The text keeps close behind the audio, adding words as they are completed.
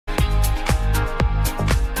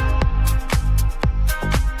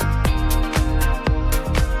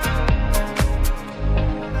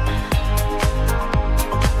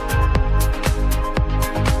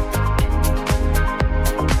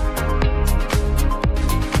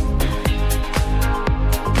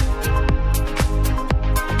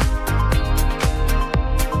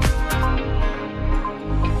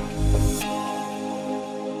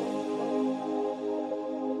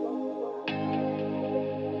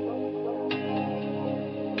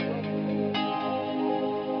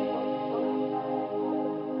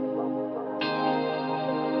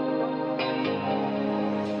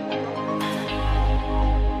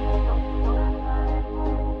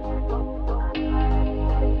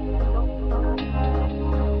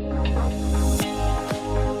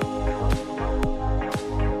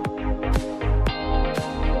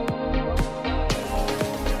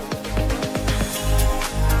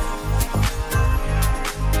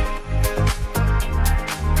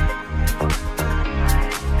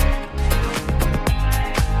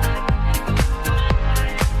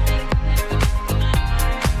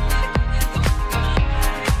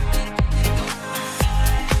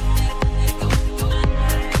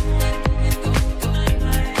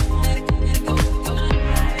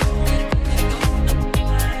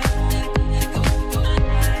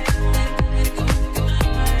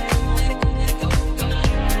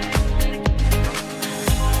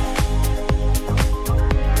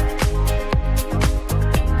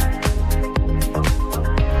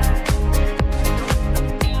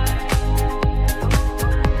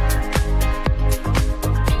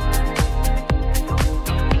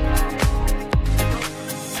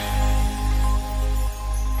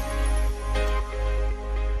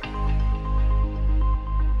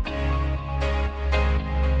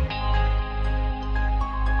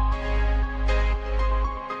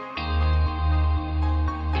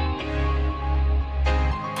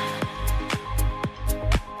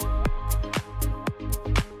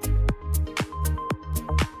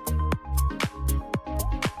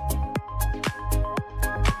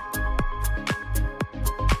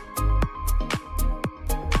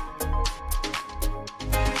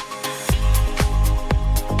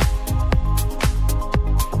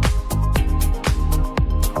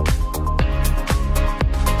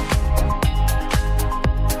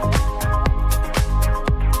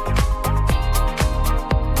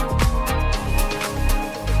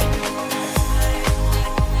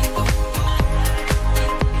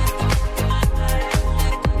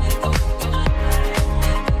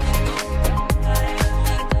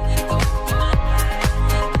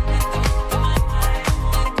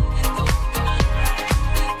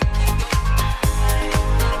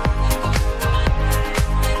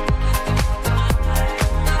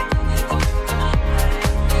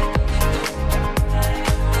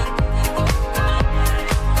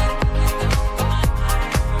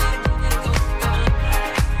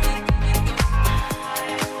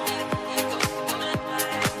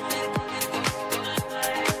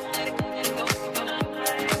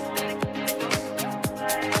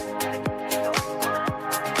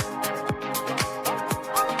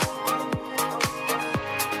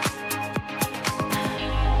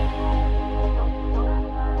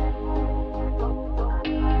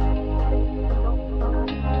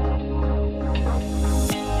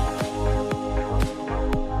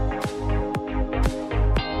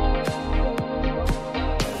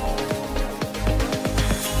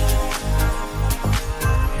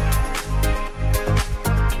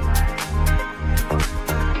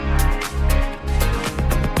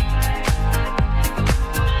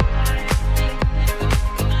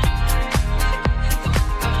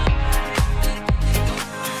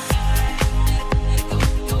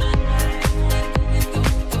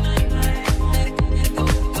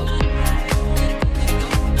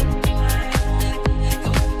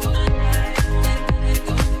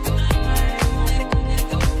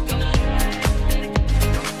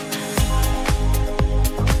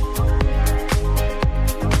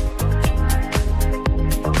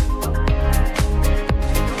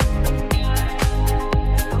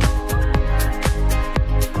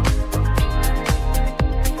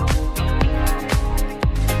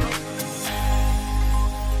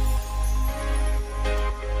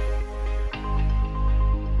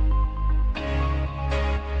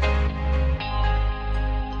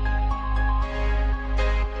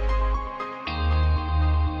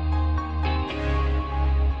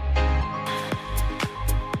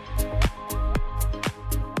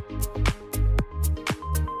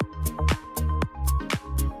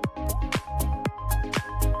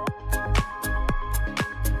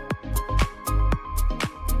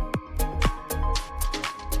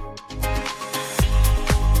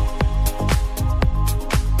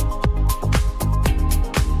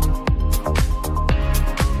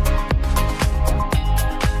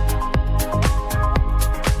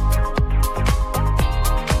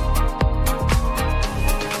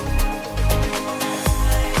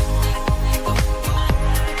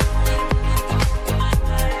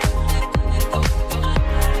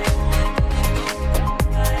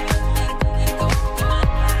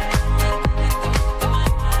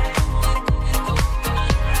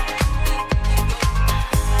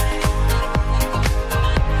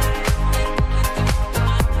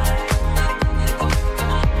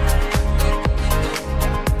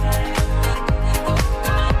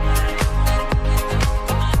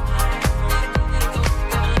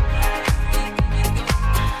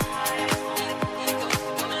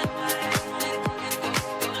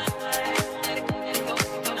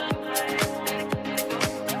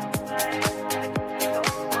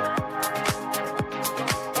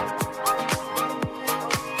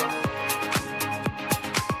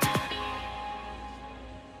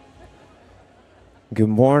Good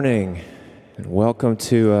morning and welcome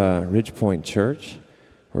to Ridgepoint Church.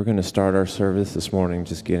 We're going to start our service this morning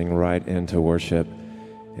just getting right into worship.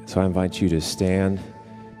 So I invite you to stand,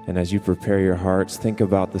 and as you prepare your hearts, think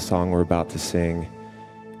about the song we're about to sing.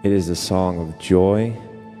 It is a song of joy,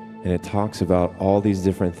 and it talks about all these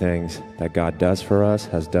different things that God does for us,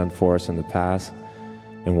 has done for us in the past,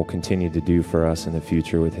 and will continue to do for us in the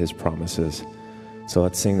future with His promises. So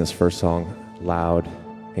let's sing this first song loud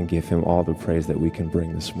and give Him all the praise that we can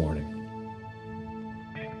bring this morning.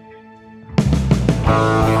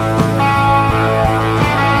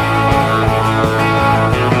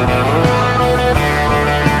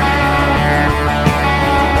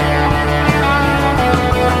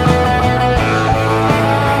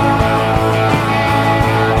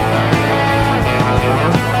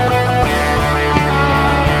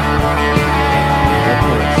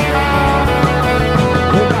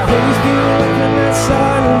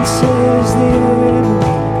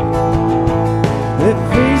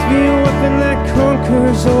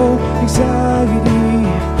 All anxiety,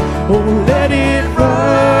 oh, let it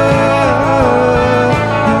rise,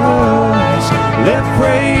 let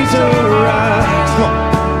praise arise. Come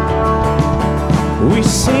on. We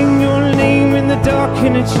sing your name in the dark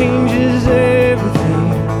and it changes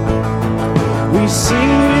everything. We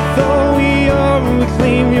sing with all we are and we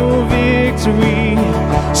claim your victory.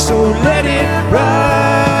 So let it rise,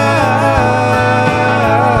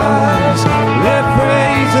 let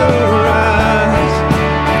praise arise.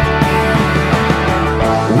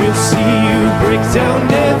 We'll see you break down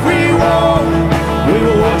every wall.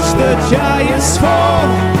 We'll watch the giants fall.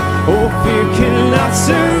 Oh, fear cannot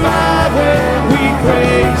survive when we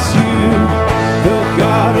praise you. The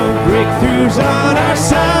God of breakthroughs on our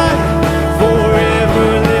side, forever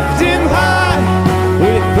lifting high.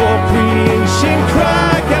 With all creation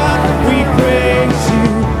cry, God, we praise you.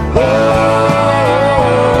 Oh,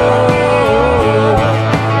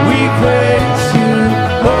 we praise you.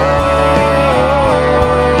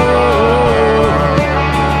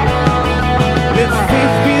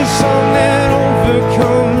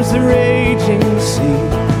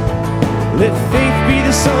 Let faith be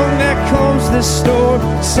the song that calms the storm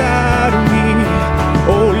inside of me.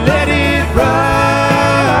 Oh, let it rise.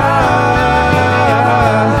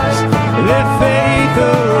 Let faith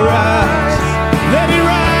arise. Let it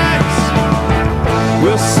rise.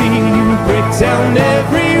 We'll see you break down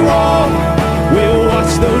every wall. We'll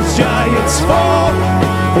watch those giants fall.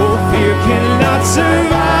 Oh, fear cannot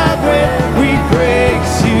survive when we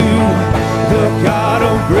praise you. The God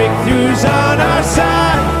of breakthroughs on our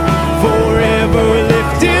side, forever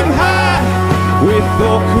lift Him high. With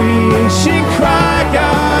all creation cry,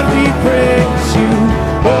 God, we praise you.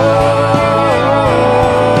 Oh,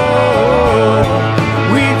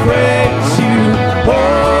 we praise you. Oh,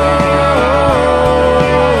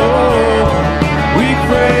 we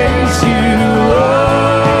praise you.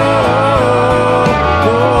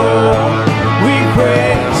 Oh, we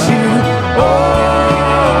praise you. Oh,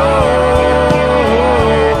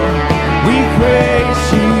 we praise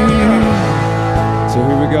you. So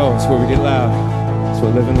here we go, it's where we get loud. It's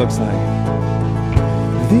what living looks like.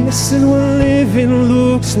 This is what living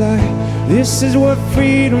looks like. This is what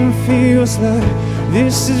freedom feels like.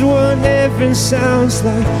 This is what heaven sounds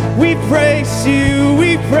like. We praise you,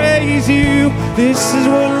 we praise you. This is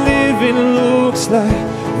what living looks like.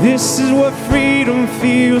 This is what freedom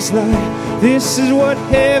feels like. This is what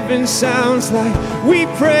heaven sounds like. We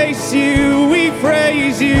praise you, we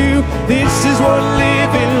praise you. This is what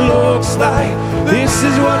living looks like. This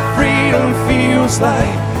is what freedom feels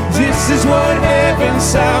like. This is what heaven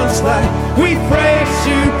sounds like. We praise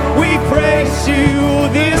you, we praise you.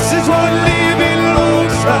 This is what living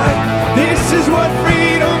looks like. This is what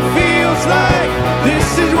freedom feels like.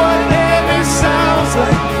 This is what heaven sounds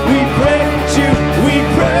like. We praise you, we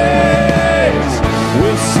praise.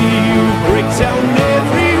 We'll see you break down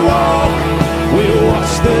every wall. We'll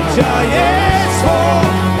watch the giants fall.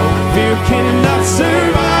 Fear cannot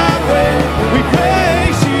survive when we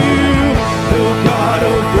praise you. The God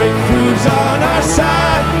of breakthroughs on our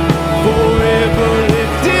side, forever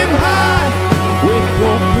lift Him high. With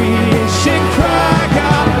all creation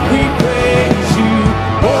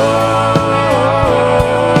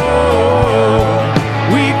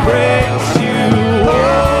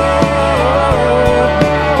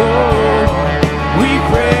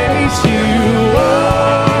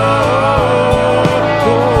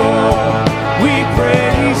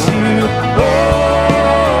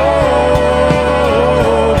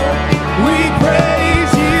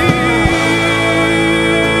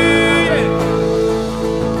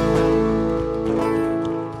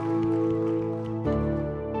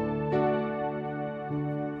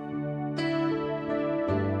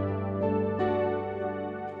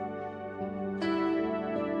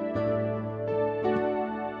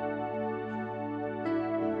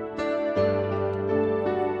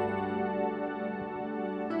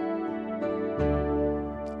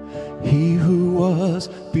was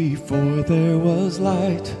before there was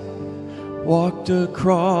light, walked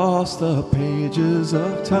across the pages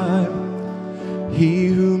of time. He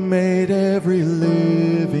who made every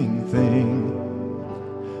living thing,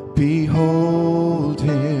 behold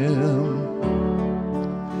him.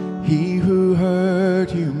 He who heard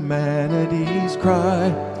humanity's cry,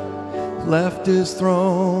 left his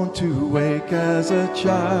throne to wake as a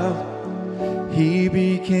child. He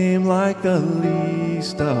became like the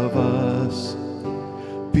least of us.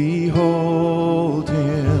 Behold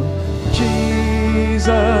him,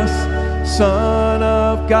 Jesus, Son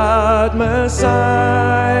of God,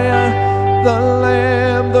 Messiah, the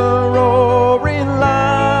Lamb, the roaring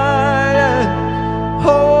Lion.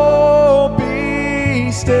 Oh,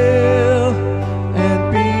 be still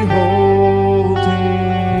and behold him.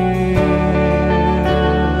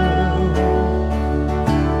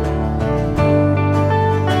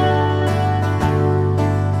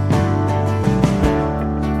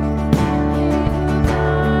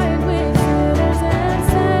 Ride with sinners and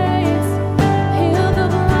saints, heal the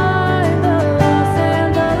blind, the lost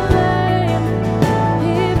and the lame.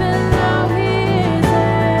 Even now he is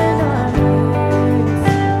in our midst.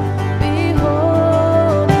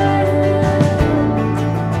 Behold him.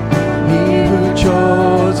 He who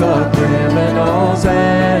chose a criminal's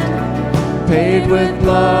end, paid with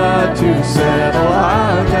blood to settle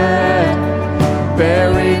our debt,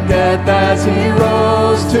 buried death as he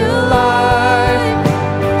rose to life.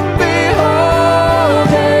 Behold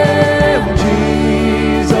him,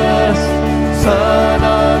 Jesus, Son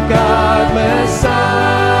of God,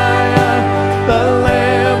 Messiah, the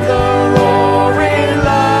Lamb, the roaring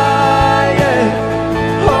Lion.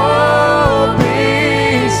 Oh,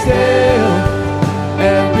 be still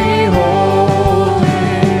and behold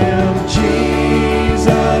him,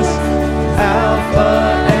 Jesus, Alpha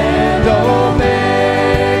and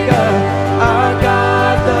Omega, our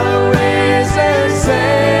God, the risen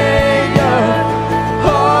Savior.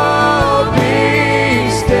 Oh, be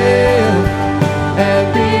still and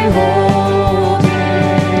behold him.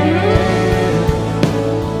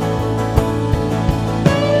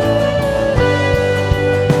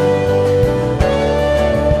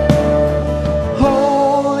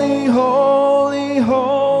 Holy, holy,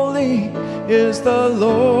 holy is the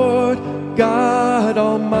Lord God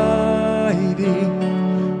Almighty.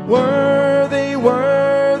 Worthy,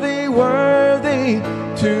 worthy, worthy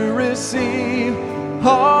to receive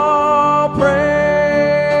all praise.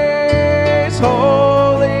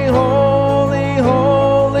 Holy, holy,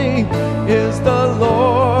 holy is the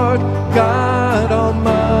Lord God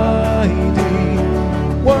Almighty.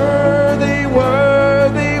 Worthy,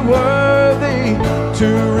 worthy, worthy to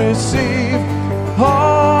receive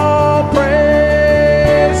all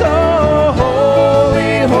praise. Oh,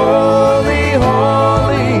 holy, holy,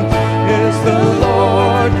 holy is the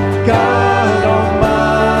Lord God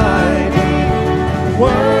Almighty.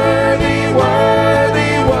 Worthy,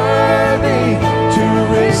 worthy, worthy to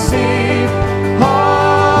receive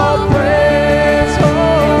all praise.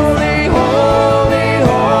 Holy, holy,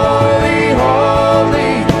 holy,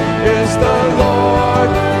 holy is the Lord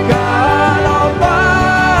God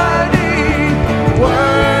Almighty.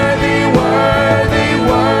 Worthy, worthy,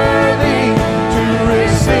 worthy to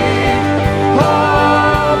receive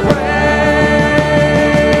all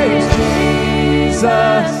praise.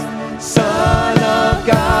 Jesus, Son of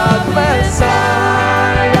God,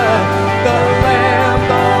 Messiah, the Lamb,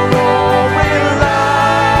 the roaring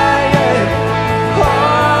Lion.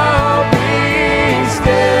 Oh, be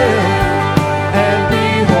still and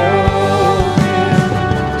behold him,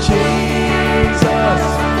 Jesus,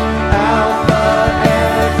 Alpha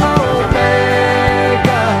and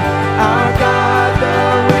Omega, our God, the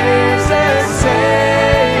risen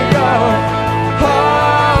Savior.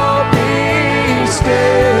 Oh, be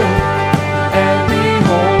still and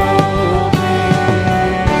behold him.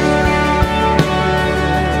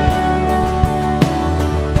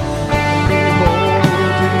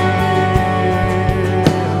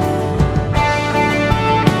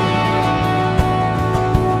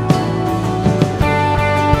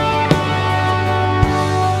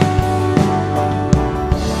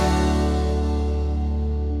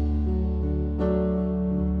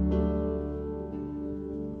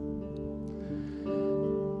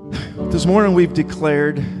 This morning we've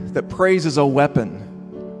declared that praise is a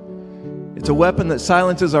weapon. It's a weapon that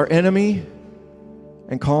silences our enemy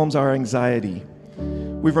and calms our anxiety.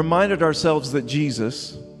 We've reminded ourselves that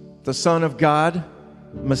Jesus, the Son of God,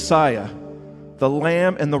 Messiah, the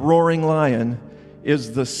Lamb and the roaring Lion,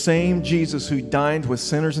 is the same Jesus who dined with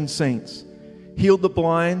sinners and saints, healed the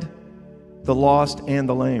blind, the lost, and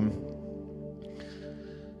the lame.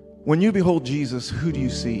 When you behold Jesus, who do you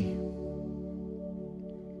see?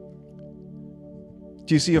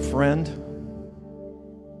 Do you see a friend?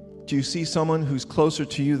 Do you see someone who's closer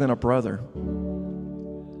to you than a brother?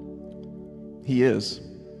 He is.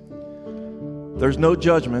 There's no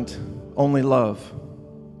judgment, only love.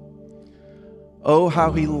 Oh,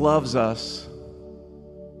 how he loves us.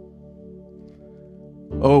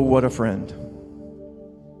 Oh, what a friend.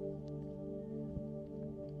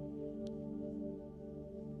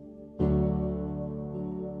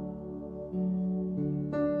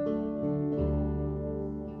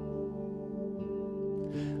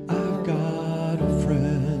 I've got a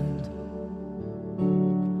friend,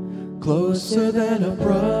 closer than a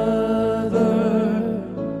brother.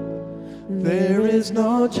 There is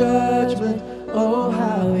no judgment. Oh,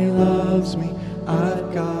 how he loves me.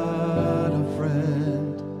 I've got a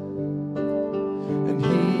friend, and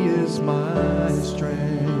he is my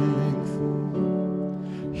strength.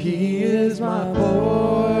 He is my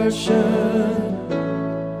portion.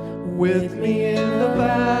 With me in the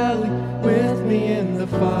valley, with me in the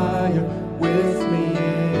fire, with me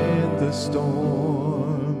in the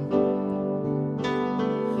storm.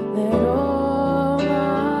 Let all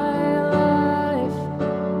my life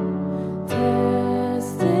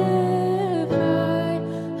testify,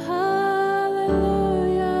 hallelujah.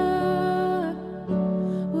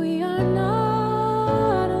 We are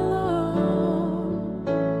not alone.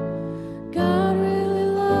 God really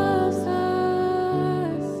loves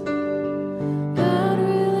us. God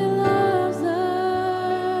really loves us.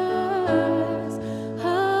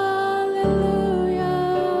 Hallelujah.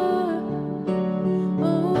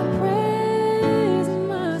 Oh, praise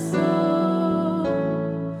my soul.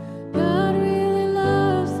 God really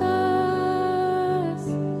loves us.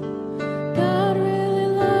 God really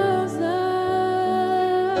loves us.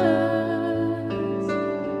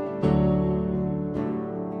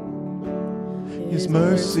 His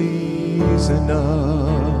mercy's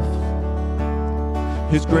enough.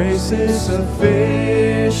 His grace is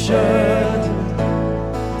sufficient.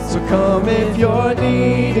 So come if you're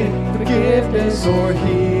needing forgiveness or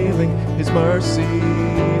healing. His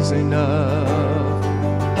mercy's enough.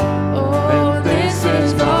 Oh, this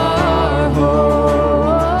is our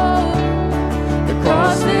hope. The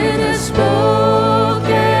cross it is spoken.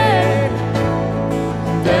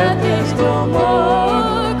 Death is no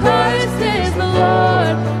more. Christ is the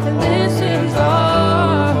Lord, and this is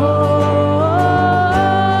our hope.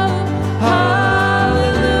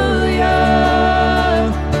 Hallelujah.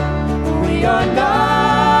 We are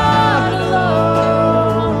not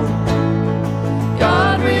alone.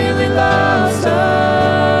 God really loves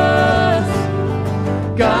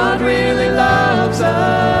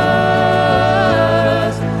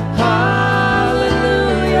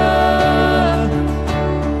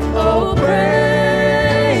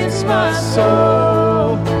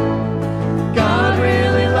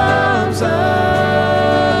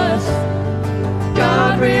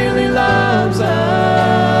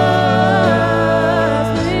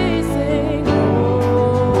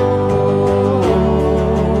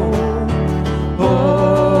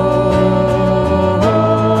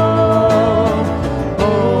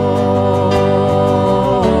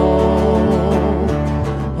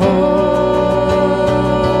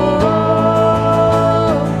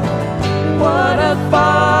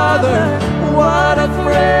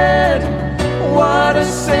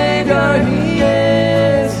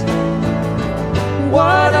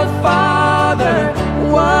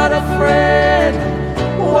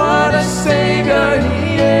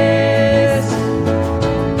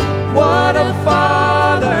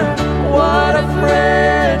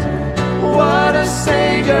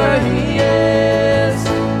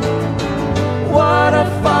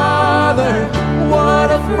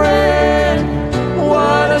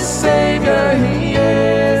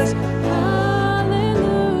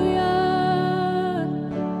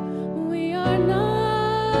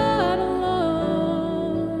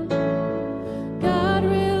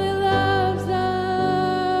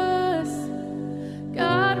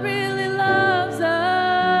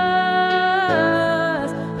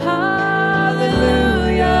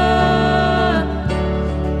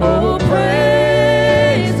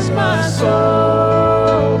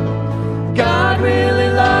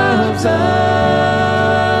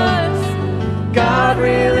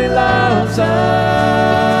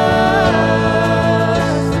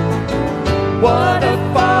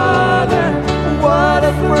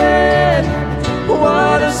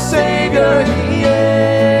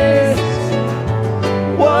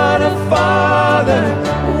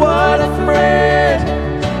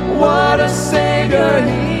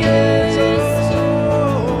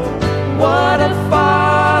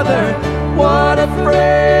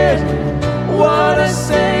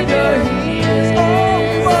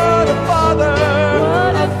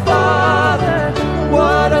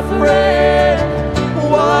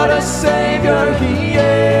Savior, He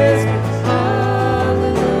is.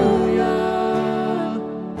 Hallelujah.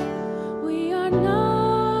 We are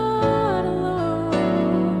not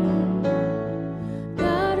alone.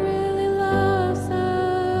 God really loves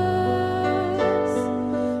us.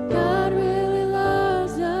 God really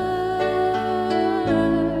loves us.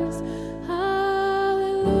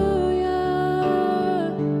 Hallelujah.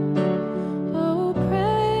 Oh,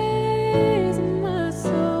 praise my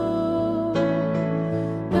soul.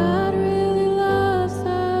 God really loves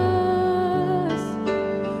us.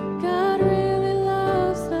 God really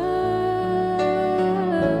loves us.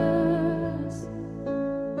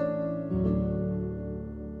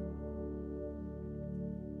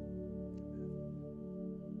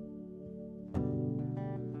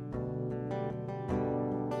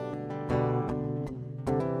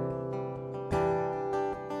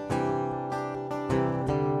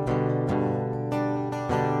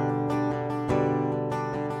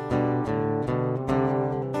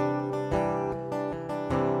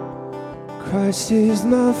 Christ is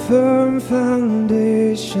my firm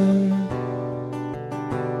foundation,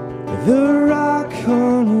 the rock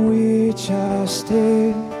on which I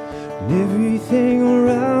stand, when everything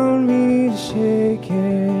around me is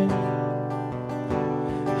shaking.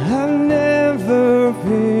 I've never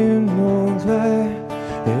been more glad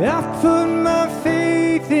that I've put my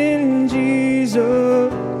faith in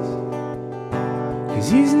Jesus, 'cause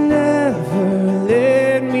He's never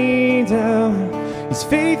let me down. He's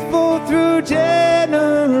faithful through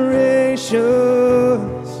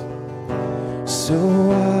generations. So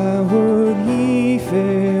why would He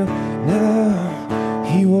fail now?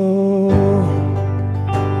 He won't.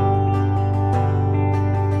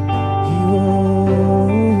 He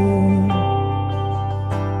won't.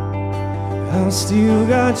 I've still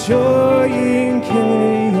got joy in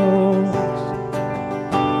chaos.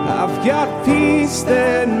 I've got peace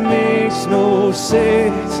that makes no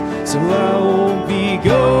sense. So I won't be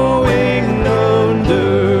going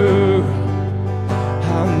under.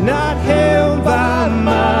 I'm not held by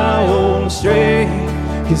my own strength,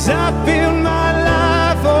 'cause I build my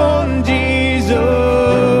life on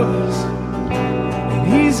Jesus, and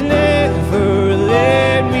He's never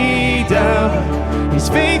let me down. He's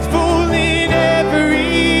faithful in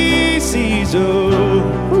every season.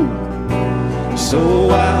 So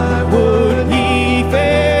why would He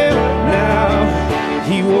fail now?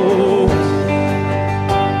 He won't.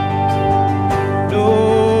 No,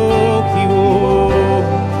 He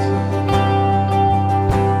won't.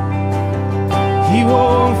 He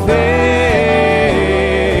won't fail.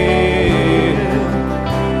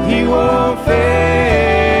 He won't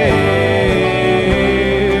fail.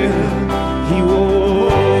 He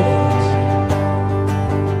won't.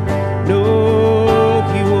 No,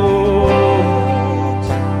 He won't.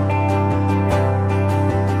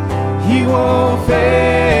 He won't fail.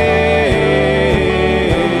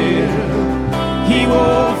 He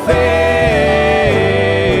won't fail.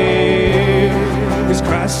 'Cause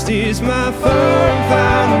Christ is my firm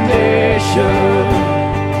foundation.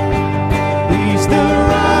 He's the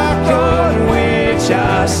rock on which I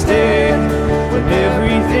stand when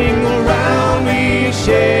everything around me is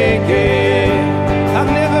shaking.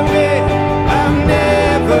 I've never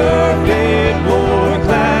been more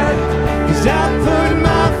glad, 'cause I put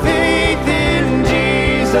my faith in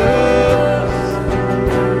Jesus.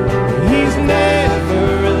 He's never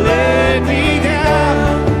let me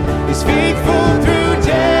down. He's faithful through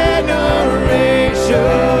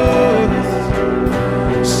generations.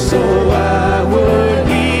 So why would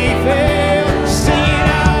He fail? Sing it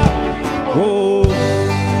out. Oh,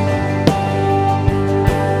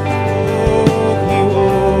 He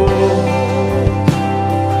won't.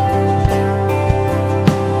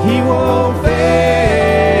 He won't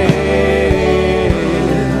fail.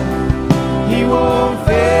 He won't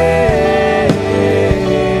fail.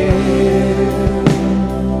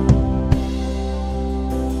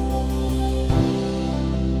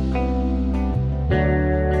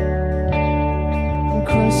 On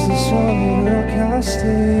Christ the solid rock I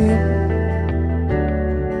stand,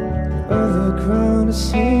 other ground is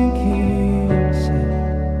sinking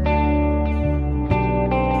sand.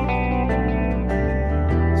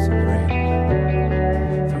 So great.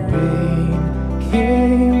 The rain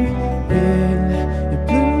came in, it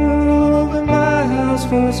blew, but my house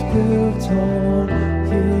was built on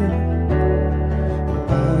Him.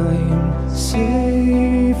 I'm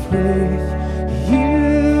safe with You,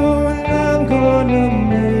 and I'm gonna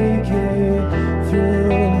make it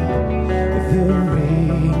through. The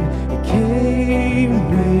rain, it came,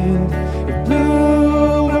 wind, it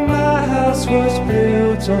blew, but my house was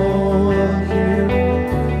built on You.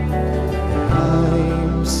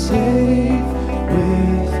 I'm safe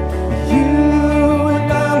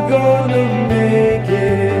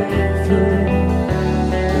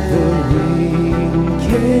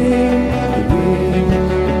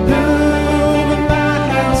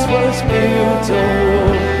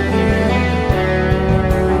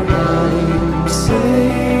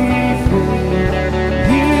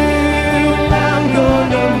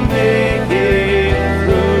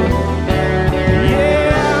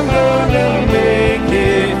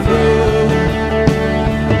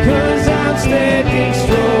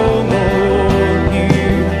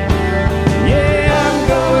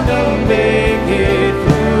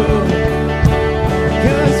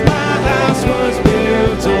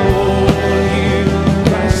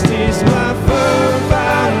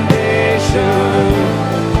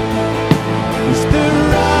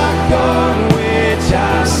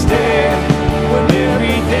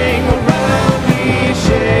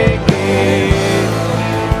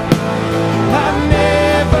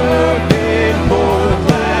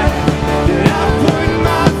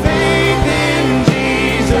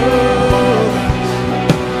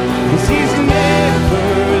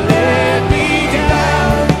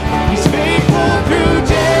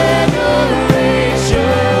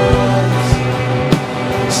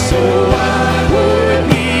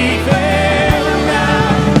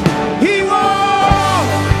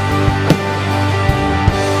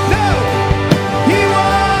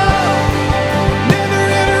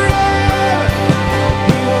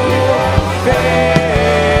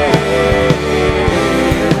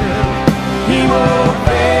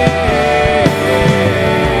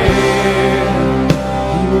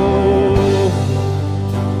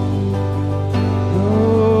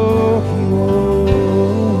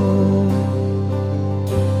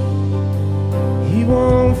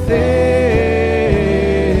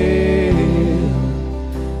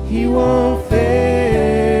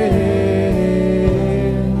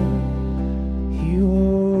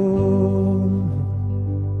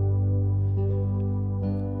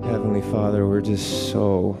Heavenly Father, we're just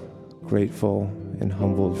so grateful and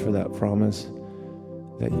humbled for that promise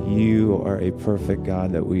that you are a perfect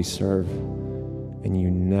God that we serve, and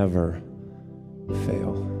you never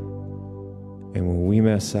fail. And when we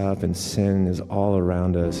mess up and sin is all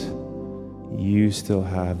around us, you still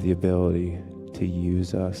have the ability to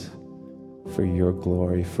use us for your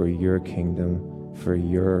glory, for your kingdom, for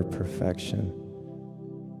your perfection.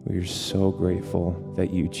 We are so grateful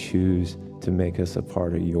that you choose to make us a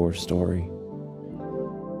part of your story.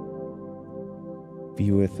 Be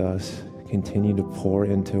with us. Continue to pour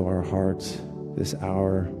into our hearts this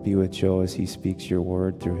hour. Be with Joe as he speaks your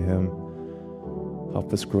word through him.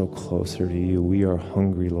 Help us grow closer to you. We are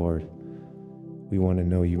hungry, Lord. We want to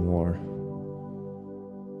know you more.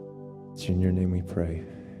 It's in your name we pray.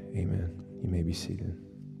 Amen. You may be seated.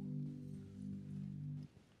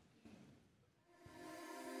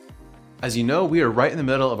 As you know, we are right in the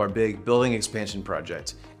middle of our big building expansion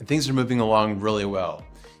project, and things are moving along really well.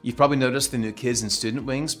 You've probably noticed the new kids and student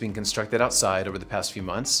wings being constructed outside over the past few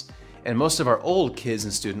months, and most of our old kids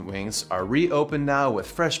and student wings are reopened now with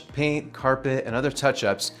fresh paint, carpet, and other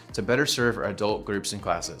touch-ups to better serve our adult groups and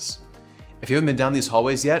classes. If you haven't been down these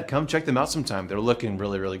hallways yet, come check them out sometime. They're looking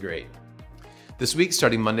really, really great. This week,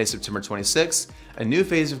 starting Monday, September 26th, a new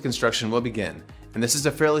phase of construction will begin, and this is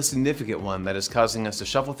a fairly significant one that is causing us to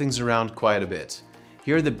shuffle things around quite a bit.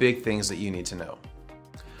 Here are the big things that you need to know.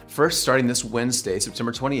 First, starting this Wednesday,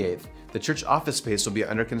 September 28th, the church office space will be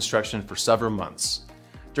under construction for several months.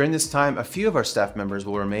 During this time, a few of our staff members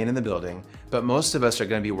will remain in the building, but most of us are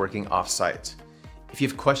going to be working off-site. If you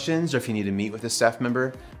have questions or if you need to meet with a staff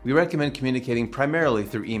member, we recommend communicating primarily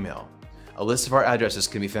through email. A list of our addresses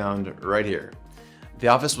can be found right here. The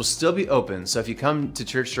office will still be open, so if you come to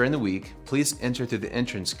church during the week, please enter through the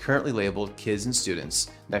entrance currently labeled Kids and Students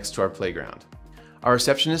next to our playground. Our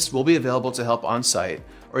receptionist will be available to help on site,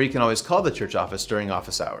 or you can always call the church office during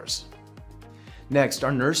office hours. Next,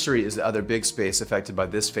 our nursery is the other big space affected by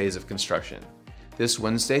this phase of construction. This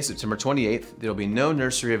Wednesday, September 28th, there will be no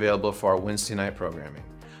nursery available for our Wednesday night programming,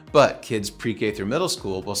 but kids pre-K through middle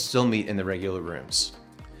school will still meet in the regular rooms.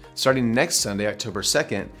 Starting next Sunday, October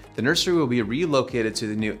 2nd, the nursery will be relocated to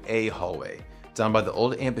the new A hallway, down by the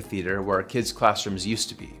old amphitheater where our kids' classrooms used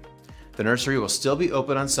to be. The nursery will still be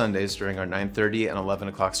open on Sundays during our 9:30 and 11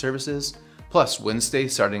 o'clock services, plus Wednesday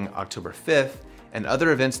starting October 5th, and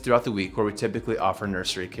other events throughout the week where we typically offer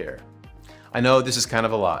nursery care. I know this is kind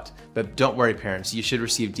of a lot, but don't worry parents, you should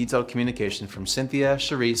receive detailed communication from Cynthia,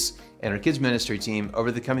 Charisse, and our kids ministry team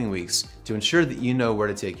over the coming weeks to ensure that you know where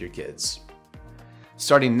to take your kids.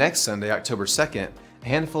 Starting next Sunday, October 2nd, a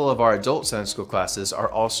handful of our adult Sunday school classes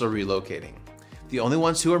are also relocating. The only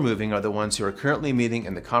ones who are moving are the ones who are currently meeting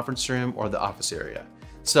in the conference room or the office area.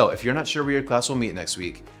 So if you're not sure where your class will meet next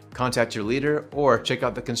week, contact your leader or check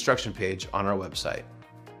out the construction page on our website.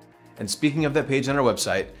 And speaking of that page on our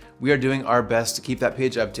website, we are doing our best to keep that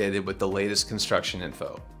page updated with the latest construction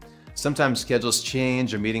info. Sometimes schedules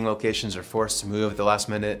change or meeting locations are forced to move at the last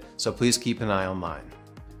minute, so please keep an eye online.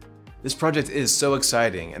 This project is so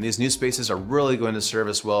exciting, and these new spaces are really going to serve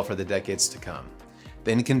us well for the decades to come.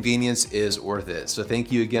 The inconvenience is worth it, so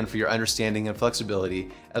thank you again for your understanding and flexibility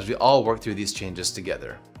as we all work through these changes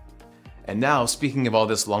together. And now, speaking of all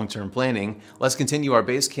this long-term planning, let's continue our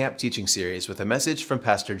Basecamp teaching series with a message from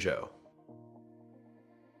Pastor Joe.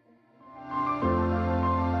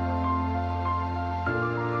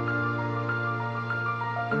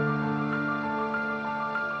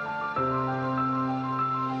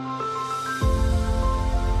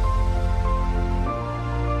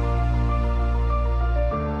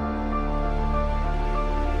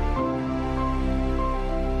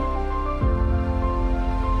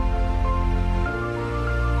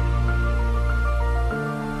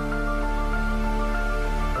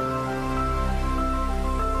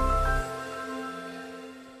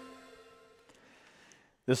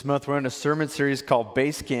 This month we're in a sermon series called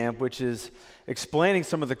Basecamp, which is explaining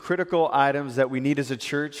some of the critical items that we need as a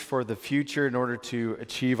church for the future in order to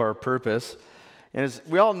achieve our purpose. And as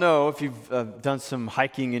we all know, if you've done some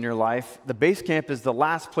hiking in your life, the base camp is the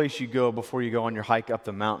last place you go before you go on your hike up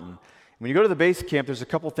the mountain. When you go to the base camp, there's a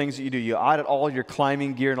couple things that you do. You audit all your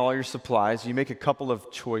climbing gear and all your supplies. You make a couple of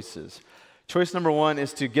choices. Choice number one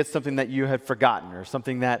is to get something that you had forgotten, or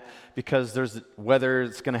something that, because there's weather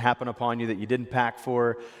that's going to happen upon you that you didn't pack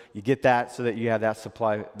for, you get that so that you have that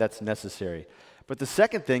supply that's necessary. But the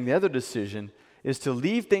second thing, the other decision, is to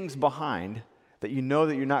leave things behind that you know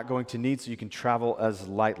that you're not going to need so you can travel as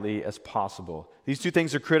lightly as possible. These two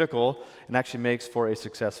things are critical and actually makes for a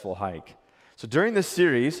successful hike. So during this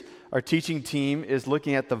series, our teaching team is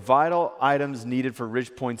looking at the vital items needed for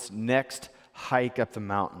Ridgepoint's next hike up the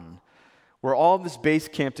mountain. We're all in this base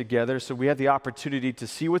camp together, so we have the opportunity to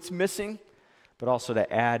see what's missing, but also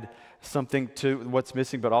to add something to what's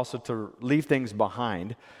missing, but also to leave things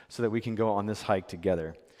behind so that we can go on this hike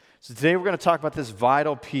together. So today we're going to talk about this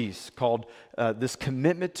vital piece called this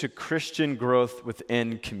commitment to Christian growth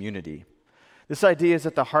within community. This idea is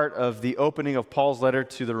at the heart of the opening of Paul's letter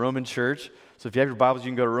to the Roman church. So if you have your Bibles, you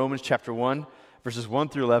can go to Romans chapter 1, verses 1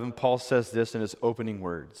 through 11. Paul says this in his opening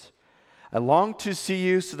words. I long to see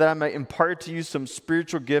you so that I may impart to you some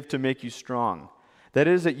spiritual gift to make you strong. That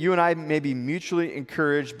is, that you and I may be mutually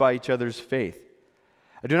encouraged by each other's faith.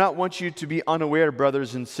 I do not want you to be unaware,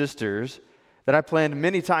 brothers and sisters, that I planned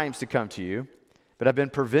many times to come to you, but I've been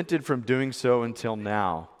prevented from doing so until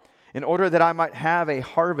now, in order that I might have a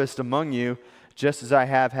harvest among you, just as I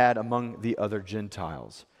have had among the other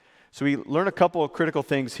Gentiles. So we learn a couple of critical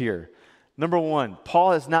things here. Number one,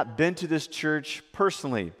 Paul has not been to this church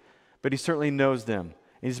personally, but he certainly knows them.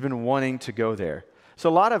 He's been wanting to go there. So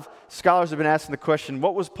a lot of scholars have been asking the question,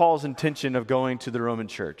 what was Paul's intention of going to the Roman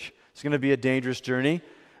church? It's going to be a dangerous journey.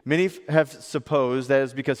 Many have supposed that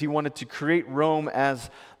is because he wanted to create Rome as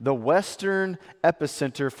the western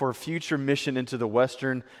epicenter for future mission into the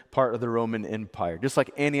western part of the Roman Empire. Just like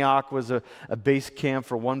Antioch was a base camp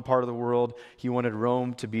for one part of the world, he wanted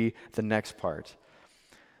Rome to be the next part.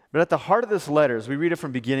 But at the heart of this letter, as we read it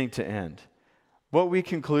from beginning to end, what we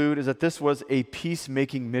conclude is that this was a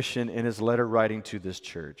peacemaking mission in his letter writing to this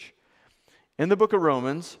church. In the book of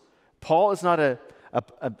Romans, Paul is not an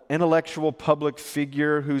intellectual public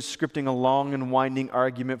figure who's scripting a long and winding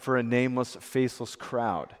argument for a nameless, faceless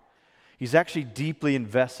crowd. He's actually deeply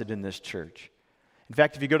invested in this church. In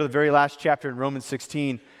fact, if you go to the very last chapter in Romans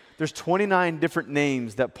 16, there's 29 different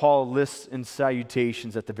names that Paul lists in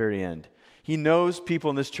salutations at the very end. He knows people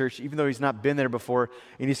in this church, even though he's not been there before,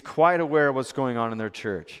 and he's quite aware of what's going on in their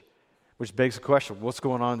church, which begs the question, what's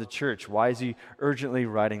going on in the church? Why is he urgently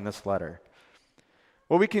writing this letter?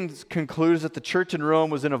 What we can conclude is that the church in Rome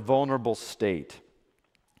was in a vulnerable state.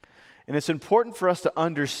 And it's important for us to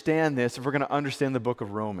understand this if we're going to understand the book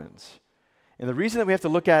of Romans. And the reason that we have to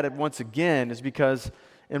look at it once again is because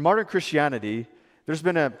in modern Christianity, there's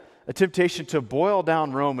been a temptation to boil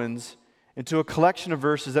down Romans into a collection of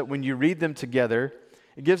verses that when you read them together,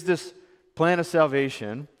 it gives this plan of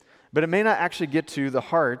salvation, but it may not actually get to the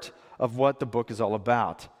heart of what the book is all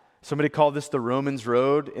about. Somebody called this the Romans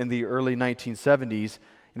Road in the early 1970s,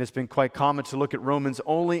 and it's been quite common to look at Romans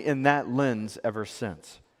only in that lens ever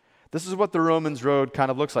since. This is what the Romans Road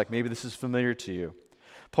kind of looks like. Maybe this is familiar to you.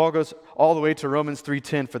 Paul goes all the way to Romans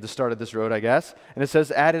 3:10 for the start of this road, I guess, and it says,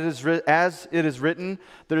 as it is written,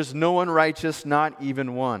 there is no one righteous, not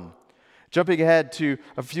even one. Jumping ahead to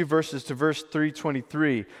a few verses to verse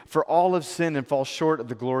 323, for all have sinned and fall short of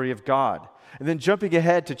the glory of God. And then jumping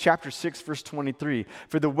ahead to chapter 6, verse 23,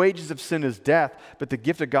 for the wages of sin is death, but the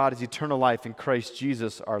gift of God is eternal life in Christ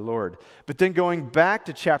Jesus our Lord. But then going back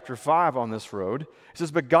to chapter 5 on this road, it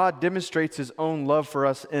says, but God demonstrates his own love for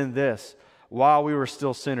us in this, while we were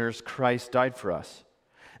still sinners, Christ died for us.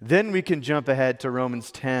 Then we can jump ahead to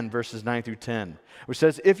Romans 10, verses 9 through 10, which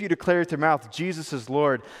says, if you declare with your mouth Jesus is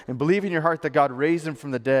Lord and believe in your heart that God raised him from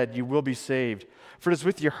the dead, you will be saved. For it is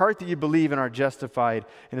with your heart that you believe and are justified,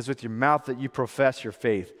 and it is with your mouth that you profess your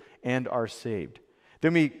faith and are saved.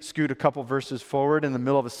 Then we scoot a couple verses forward in the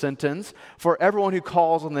middle of a sentence. For everyone who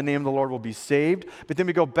calls on the name of the Lord will be saved. But then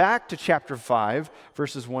we go back to chapter 5,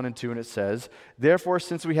 verses 1 and 2, and it says, therefore,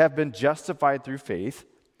 since we have been justified through faith,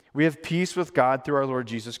 we have peace with God through our Lord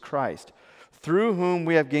Jesus Christ, through whom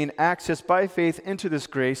we have gained access by faith into this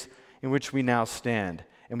grace in which we now stand,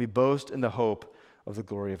 and we boast in the hope of the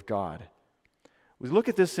glory of God. We look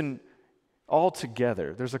at this all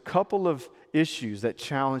together. There's a couple of issues that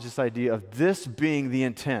challenge this idea of this being the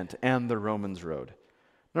intent and the Romans road.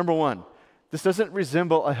 Number one, this doesn't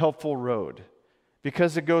resemble a helpful road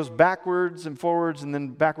because it goes backwards and forwards and then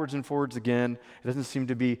backwards and forwards again. It doesn't seem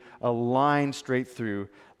to be a line straight through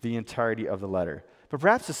the entirety of the letter. But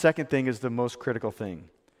perhaps the second thing is the most critical thing.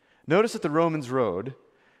 Notice that the Romans road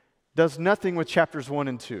does nothing with chapters 1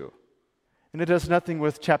 and 2, and it does nothing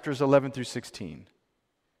with chapters 11 through 16.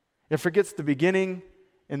 It forgets the beginning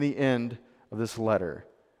and the end of this letter,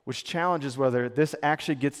 which challenges whether this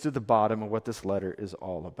actually gets to the bottom of what this letter is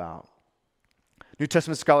all about. New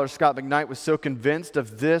Testament scholar Scott McKnight was so convinced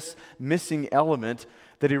of this missing element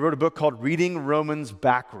that he wrote a book called Reading Romans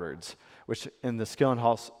Backwards, which in the Skillen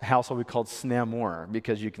household we called Snamore,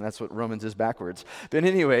 because that's what Romans is backwards. But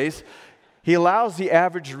anyways, he allows the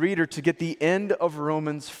average reader to get the end of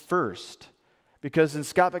Romans first, because in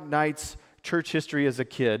Scott McKnight's church history as a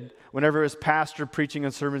kid, whenever it was pastor preaching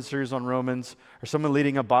a sermon series on Romans or someone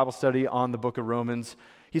leading a Bible study on the book of Romans,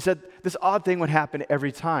 he said this odd thing would happen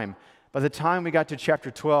every time. By the time we got to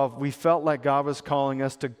chapter 12, we felt like God was calling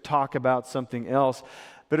us to talk about something else.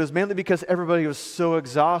 But it was mainly because everybody was so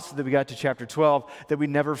exhausted that we got to chapter 12 that we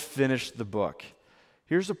never finished the book.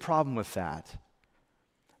 Here's the problem with that.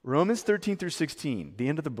 Romans 13 through 16, the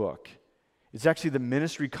end of the book, is actually the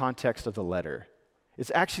ministry context of the letter.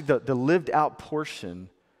 It's actually the lived out portion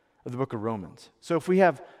of the book of Romans. So if we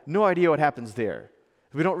have no idea what happens there,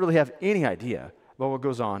 if we don't really have any idea about what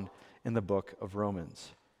goes on in the book of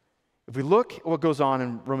Romans. If we look at what goes on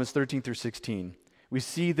in Romans 13 through 16, we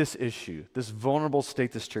see this issue, this vulnerable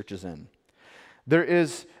state this church is in. There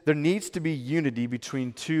needs to be unity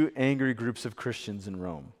between two angry groups of Christians in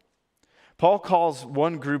Rome. Paul calls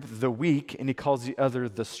one group the weak, and he calls the other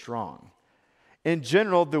the strong. In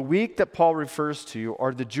general, the weak that Paul refers to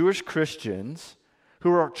are the Jewish Christians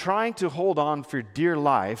who are trying to hold on for dear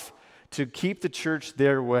life to keep the church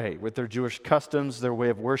their way, with their Jewish customs, their way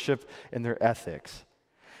of worship, and their ethics.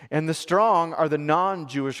 And the strong are the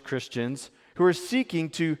non-Jewish Christians who are seeking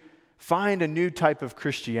to find a new type of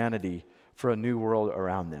Christianity for a new world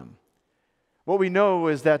around them. What we know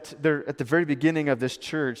is that at the very beginning of this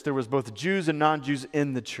church, there was both Jews and non-Jews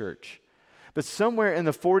in the church. But somewhere in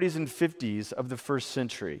the 40s and 50s of the first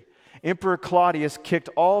century, Emperor Claudius kicked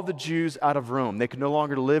all the Jews out of Rome. They could no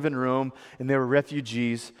longer live in Rome, and they were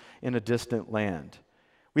refugees in a distant land.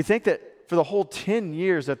 We think that for the whole 10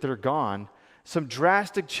 years that they're gone, some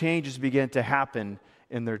drastic changes began to happen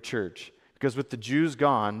in their church. Because with the Jews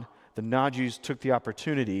gone, the non-Jews took the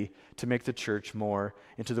opportunity to make the church more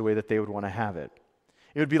into the way that they would want to have it.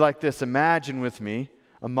 It would be like this. Imagine with me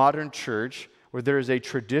a modern church where there is a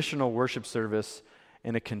traditional worship service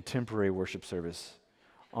and a contemporary worship service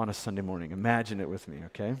on a Sunday morning. Imagine it with me,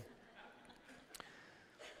 okay?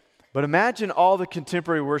 But imagine all the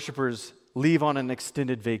contemporary worshipers leave on an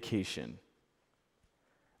extended vacation,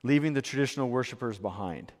 leaving the traditional worshipers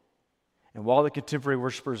behind. And while the contemporary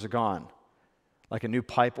worshipers are gone, like a new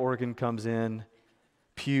pipe organ comes in,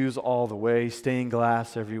 pews all the way, stained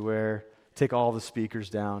glass everywhere, take all the speakers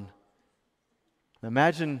down. Now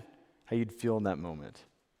imagine how you'd feel in that moment.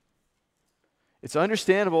 It's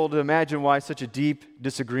understandable to imagine why such a deep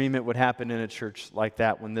disagreement would happen in a church like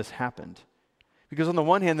that when this happened. Because on the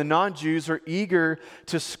one hand, the non-Jews are eager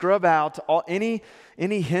to scrub out any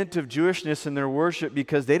hint of Jewishness in their worship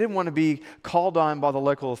because they didn't want to be called on by the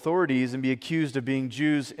local authorities and be accused of being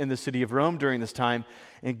Jews in the city of Rome during this time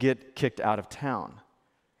and get kicked out of town.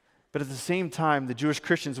 But at the same time, the Jewish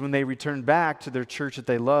Christians, when they returned back to their church that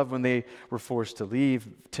they loved when they were forced to leave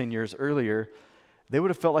 10 years earlier, they would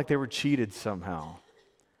have felt like they were cheated somehow,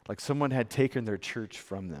 like someone had taken their church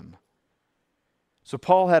from them. So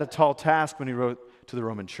Paul had a tall task when he wrote to the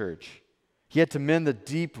Roman church. He had to mend the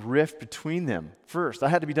deep rift between them first. That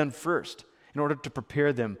had to be done first in order to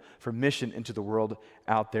prepare them for mission into the world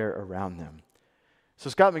out there around them. So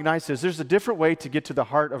Scott McKnight says there's a different way to get to the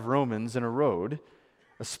heart of Romans in a road,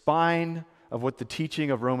 a spine of what the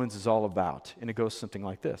teaching of Romans is all about. And it goes something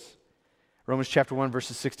like this. Romans chapter 1,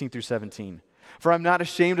 verses 16 through 17. For I'm not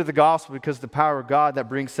ashamed of the gospel because the power of God that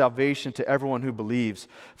brings salvation to everyone who believes,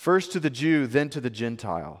 first to the Jew, then to the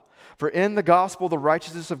Gentile. For in the gospel the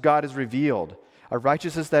righteousness of God is revealed, a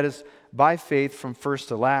righteousness that is by faith from first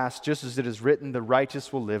to last, just as it is written, the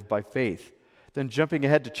righteous will live by faith. Then jumping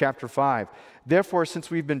ahead to chapter 5. Therefore, since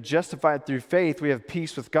we've been justified through faith, we have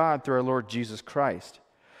peace with God through our Lord Jesus Christ.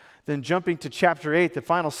 Then jumping to chapter 8, the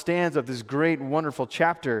final stanza of this great, wonderful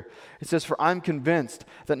chapter, it says, For I'm convinced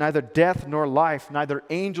that neither death nor life, neither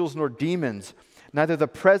angels nor demons, neither the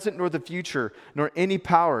present nor the future, nor any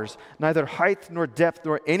powers, neither height nor depth,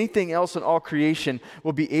 nor anything else in all creation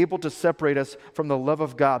will be able to separate us from the love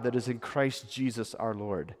of God that is in Christ Jesus our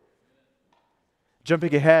Lord.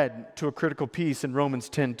 Jumping ahead to a critical piece in Romans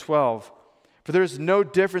 10:12, For there is no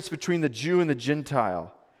difference between the Jew and the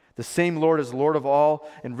Gentile. The same Lord is Lord of all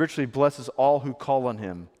and richly blesses all who call on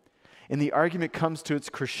him. And the argument comes to its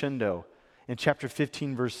crescendo in chapter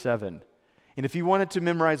 15, verse 7. And if you wanted to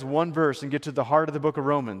memorize one verse and get to the heart of the book of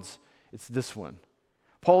Romans, it's this one.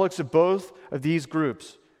 Paul looks at both of these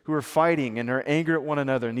groups who are fighting and are angry at one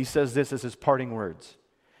another, and he says this as his parting words.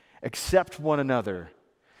 Accept one another,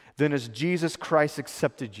 then as Jesus Christ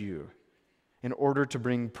accepted you, in order to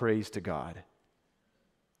bring praise to God.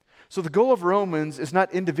 So the goal of Romans is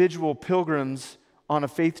not individual pilgrims on a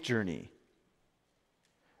faith journey,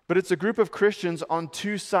 but it's a group of Christians on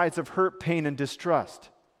two sides of hurt, pain, and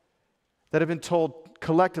distrust that have been told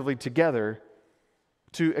collectively together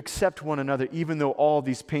to accept one another, even though all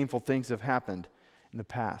these painful things have happened in the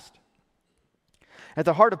past. At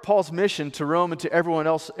the heart of Paul's mission to Rome and to everyone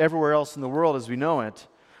else, everywhere else in the world as we know it,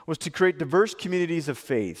 was to create diverse communities of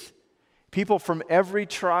faith, people from every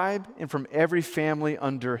tribe and from every family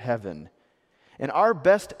under heaven. In our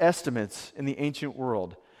best estimates in the ancient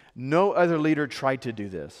world, no other leader tried to do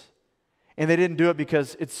this. And they didn't do it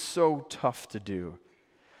because it's so tough to do.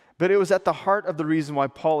 But it was at the heart of the reason why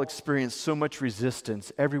Paul experienced so much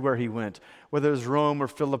resistance everywhere he went. Whether it was Rome or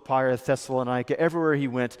Philippi or Thessalonica, everywhere he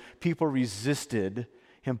went, people resisted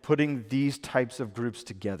him putting these types of groups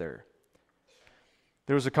together.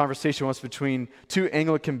 There was a conversation once between two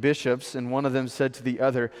Anglican bishops, and one of them said to the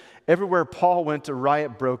other, "Everywhere Paul went, a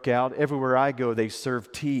riot broke out. Everywhere I go, they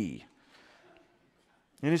serve tea."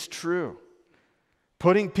 And it's true.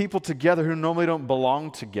 Putting people together who normally don't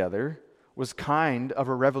belong together was kind of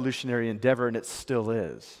a revolutionary endeavor, and it still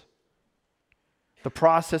is. The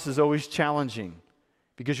process is always challenging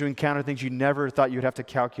because you encounter things you never thought you'd have to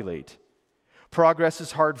calculate. Progress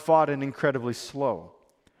is hard-fought and incredibly slow.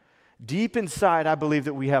 Deep inside, I believe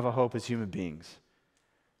that we have a hope as human beings.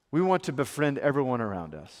 We want to befriend everyone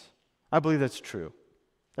around us. I believe that's true.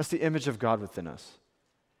 That's the image of God within us.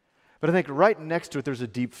 But I think right next to it, there's a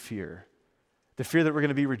deep fear. The fear that we're going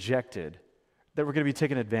to be rejected, that we're going to be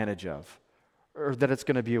taken advantage of, or that it's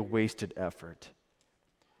going to be a wasted effort.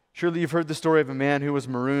 Surely you've heard the story of a man who was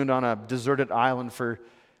marooned on a deserted island for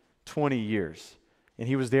 20 years. And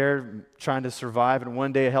he was there trying to survive, and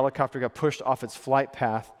one day a helicopter got pushed off its flight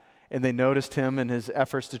path, and they noticed him and his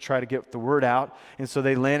efforts to try to get the word out. And so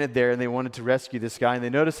they landed there, and they wanted to rescue this guy. And they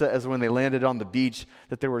noticed that as when they landed on the beach,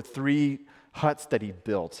 that there were 3 huts that he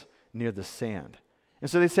built near the sand. And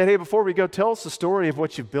so they said, "Hey, before we go, tell us the story of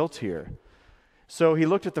what you've built here." So he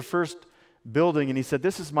looked at the first building, and he said,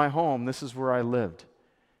 "This is my home. This is where I lived."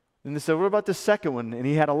 And they said, "What about the second one?" And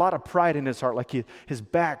he had a lot of pride in his heart, like his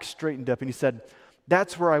back straightened up. And he said,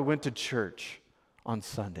 "That's where I went to church on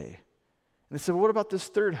Sunday." And they said, "Well, what about this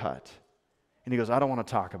third hut?" And he goes, "I don't want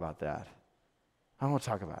to talk about that. I don't want to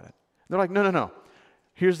talk about it." And they're like, No.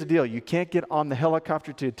 Here's the deal. You can't get on the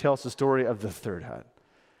helicopter to tell us the story of the third hut."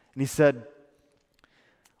 And he said,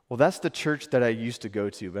 "Well, that's the church that I used to go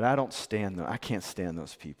to, but I can't stand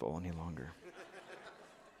those people any longer."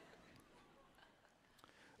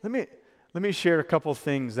 Let me share a couple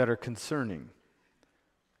things that are concerning,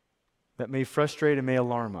 that may frustrate and may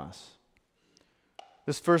alarm us.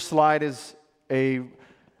 This first slide is a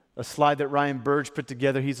slide that Ryan Burge put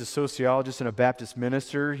together. He's a sociologist and a Baptist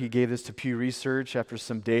minister. He gave this to Pew Research after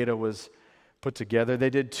some data was put together. They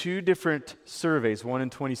did 2 different surveys, one in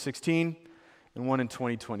 2016 and one in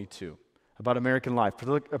 2022, about American life,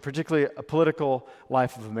 particularly a political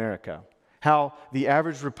life of America. How the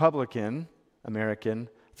average Republican American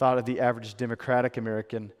thought of the average Democratic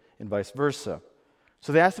American and vice versa.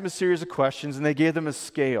 So they asked them a series of questions, and they gave them a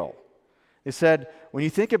scale. They said, when you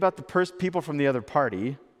think about the people from the other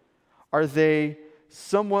party, are they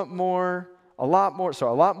somewhat more, a lot more,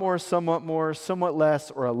 somewhat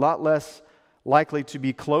less, or a lot less likely to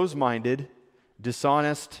be closed-minded,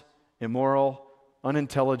 dishonest, immoral,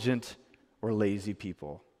 unintelligent, or lazy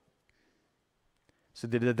people? So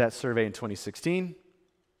they did that survey in 2016,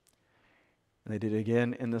 and they did it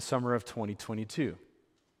again in the summer of 2022.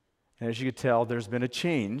 And as you could tell, there's been a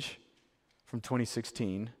change from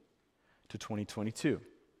 2016 to 2022.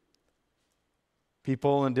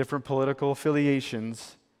 People in different political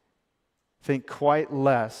affiliations think quite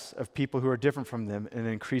less of people who are different from them in an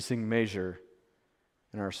increasing measure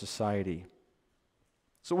in our society.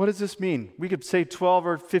 So what does this mean? We could say 12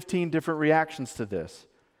 or 15 different reactions to this,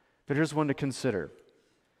 but here's one to consider.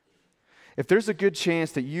 If there's a good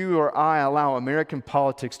chance that you or I allow American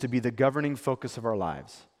politics to be the governing focus of our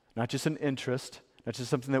lives, not just an interest, not just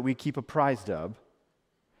something that we keep apprised of,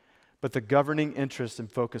 but the governing interest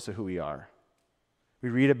and focus of who we are. We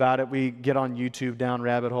read about it, we get on YouTube down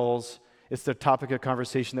rabbit holes. It's the topic of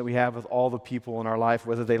conversation that we have with all the people in our life,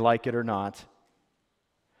 whether they like it or not.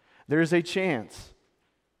 There is a chance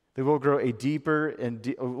that we'll grow a deeper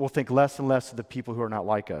and we'll think less and less of the people who are not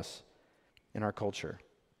like us in our culture.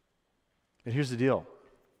 But here's the deal.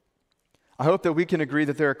 I hope that we can agree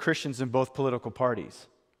that there are Christians in both political parties.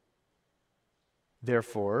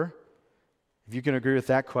 Therefore, if you can agree with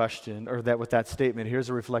that question, or with that statement, here's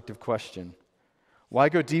a reflective question. Why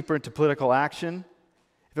go deeper into political action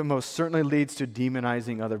if it most certainly leads to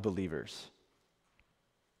demonizing other believers?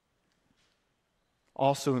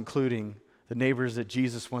 Also including the neighbors that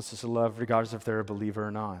Jesus wants us to love, regardless if they're a believer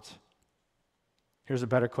or not. Here's a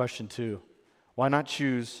better question too. Why not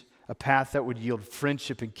choose a path that would yield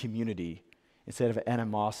friendship and community instead of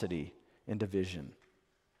animosity and division?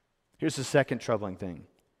 Here's the second troubling thing.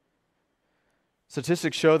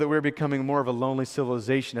 Statistics show that we're becoming more of a lonely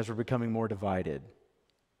civilization as we're becoming more divided.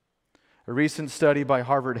 A recent study by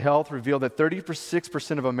Harvard Health revealed that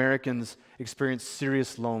 36% of Americans experience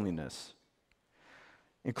serious loneliness.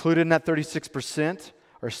 Included in that 36%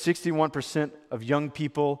 are 61% of young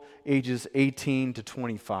people ages 18 to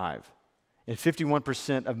 25, and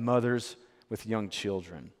 51% of mothers with young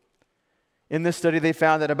children. In this study, they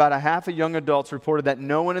found that about a half of young adults reported that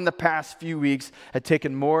no one in the past few weeks had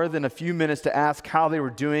taken more than a few minutes to ask how they were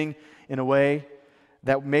doing in a way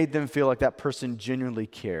that made them feel like that person genuinely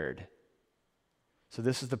cared. So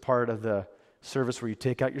this is the part of the service where you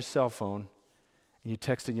take out your cell phone and you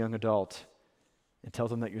text a young adult and tell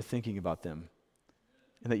them that you're thinking about them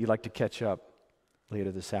and that you'd like to catch up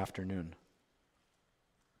later this afternoon.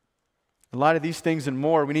 In light of these things and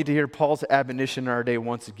more, we need to hear Paul's admonition in our day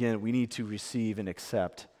once again. We need to receive and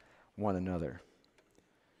accept one another.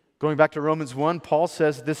 Going back to Romans 1, Paul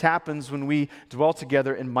says this happens when we dwell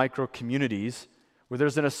together in micro-communities where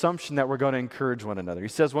there's an assumption that we're going to encourage one another. He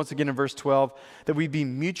says once again in verse 12 that we be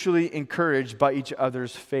mutually encouraged by each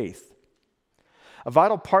other's faith. A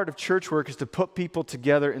vital part of church work is to put people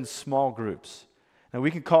together in small groups. Now, we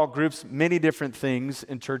can call groups many different things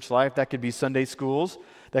in church life. That could be Sunday schools,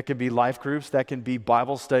 that could be life groups, that can be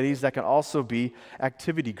Bible studies, that can also be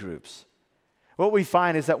activity groups. What we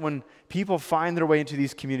find is that when people find their way into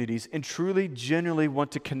these communities and truly, genuinely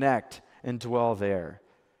want to connect and dwell there,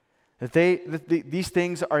 that these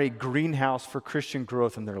things are a greenhouse for Christian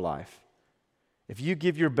growth in their life. If you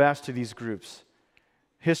give your best to these groups,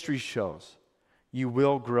 history shows you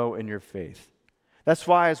will grow in your faith. That's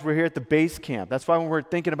why as we're here at the Basecamp, that's why when we're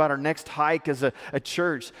thinking about our next hike as a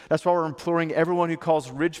church, that's why we're imploring everyone who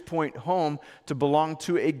calls Ridgepoint home to belong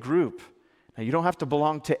to a group. Now, you don't have to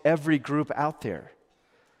belong to every group out there.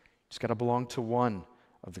 You just got to belong to one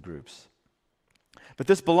of the groups. But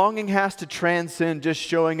this belonging has to transcend just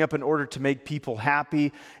showing up in order to make people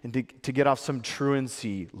happy and to get off some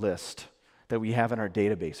truancy list that we have in our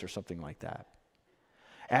database or something like that.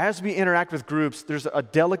 As we interact with groups, there's a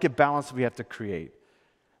delicate balance we have to create.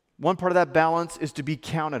 One part of that balance is to be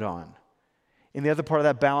counted on. And the other part of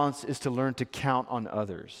that balance is to learn to count on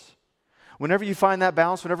others. Whenever you find that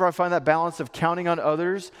balance, whenever I find that balance of counting on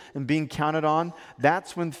others and being counted on,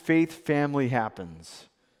 that's when faith family happens.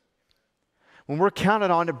 When we're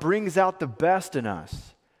counted on, it brings out the best in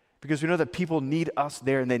us because we know that people need us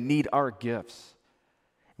there and they need our gifts.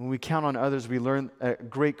 When we count on others, we learn a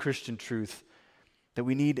great Christian truth that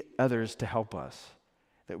we need others to help us,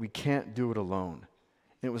 that we can't do it alone.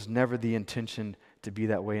 And it was never the intention to be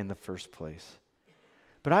that way in the first place.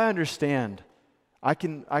 But I understand, I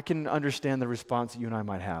can understand the response that you and I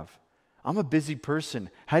might have. I'm a busy person.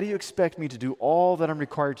 How do you expect me to do all that I'm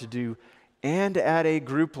required to do and add a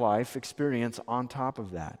group life experience on top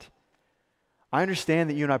of that? I understand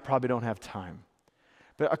that you and I probably don't have time.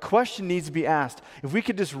 But a question needs to be asked. If we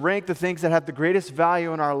could just rank the things that have the greatest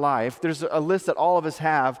value in our life, there's a list that all of us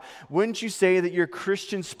have. Wouldn't you say that your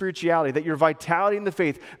Christian spirituality, that your vitality in the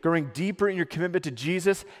faith, growing deeper in your commitment to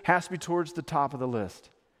Jesus, has to be towards the top of the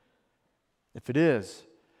list? If it is,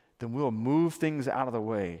 then we'll move things out of the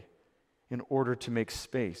way in order to make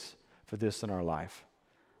space for this in our life.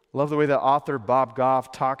 I love the way that author Bob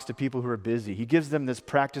Goff talks to people who are busy. He gives them this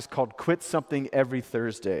practice called quit something every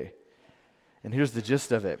Thursday. And here's the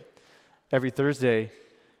gist of it. Every Thursday,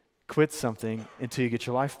 quit something until you get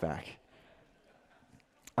your life back.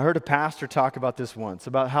 I heard a pastor talk about this once,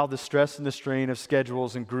 about how the stress and the strain of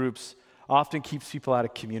schedules and groups often keeps people out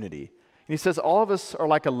of community. And he says all of us are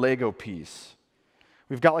like a Lego piece.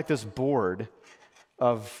 We've got like this board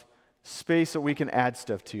of space that we can add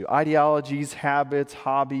stuff to. Ideologies, habits,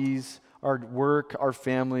 hobbies, our work, our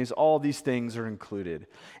families, all these things are included.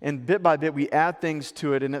 And bit by bit, we add things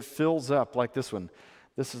to it, and it fills up like this one.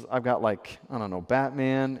 I've got like, I don't know,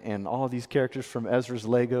 Batman and all of these characters from Ezra's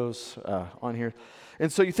Legos on here.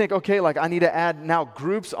 And so you think, okay, like I need to add now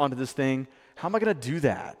groups onto this thing. How am I going to do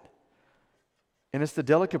that? And it's the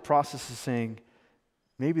delicate process of saying,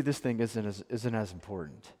 maybe this thing isn't as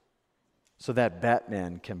important, so that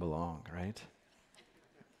Batman can belong, right?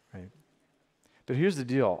 Right. But here's the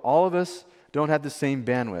deal. All of us don't have the same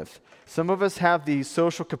bandwidth. Some of us have the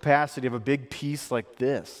social capacity of a big piece like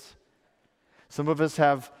this. Some of us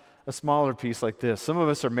have a smaller piece like this. Some of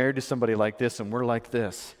us are married to somebody like this, and we're like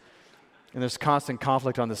this. And there's constant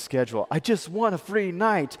conflict on the schedule. I just want a free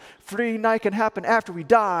night. Free night can happen after we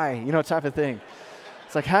die, type of thing.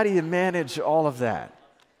 It's like, how do you manage all of that?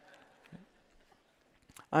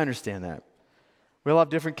 I understand that. We all have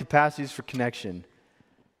different capacities for connection.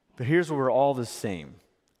 But here's where we're all the same.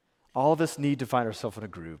 All of us need to find ourselves in a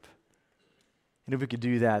group. And if we could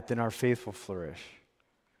do that, then our faith will flourish.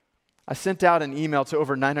 I sent out an email to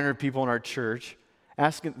over 900 people in our church,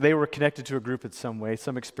 asking they were connected to a group in some way,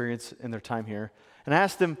 some experience in their time here. And I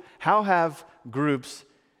asked them, how have groups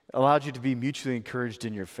allowed you to be mutually encouraged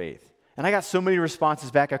in your faith? And I got so many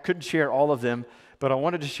responses back, I couldn't share all of them, but I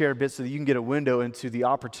wanted to share a bit so that you can get a window into the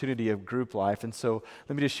opportunity of group life. And so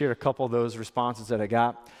let me just share a couple of those responses that I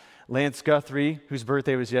got. Lance Guthrie, whose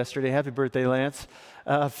birthday was yesterday. Happy birthday, Lance.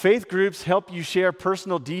 Faith groups help you share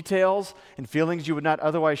personal details and feelings you would not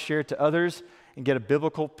otherwise share to others and get a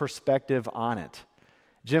biblical perspective on it.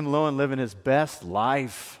 Jim Lowen living his best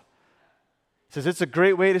life. Says it's a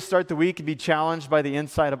great way to start the week and be challenged by the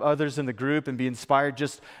insight of others in the group and be inspired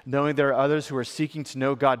just knowing there are others who are seeking to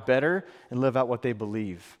know God better and live out what they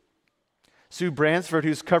believe. Sue Bransford,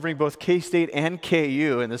 who's covering both K-State and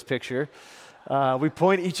KU in this picture, we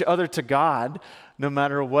point each other to God no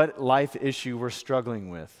matter what life issue we're struggling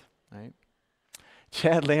with. Right?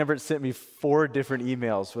 Chad Lambert sent me 4 different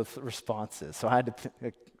emails with responses, so I had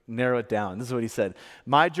to narrow it down. This is what he said.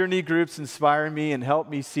 My journey groups inspire me and help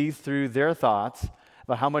me see through their thoughts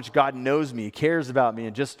about how much God knows me, cares about me,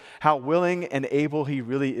 and just how willing and able he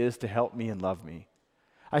really is to help me and love me.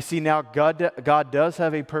 I see now God does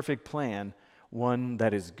have a perfect plan, one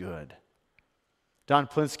that is good. Don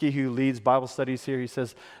Plinsky, who leads Bible studies here, he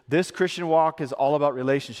says, this Christian walk is all about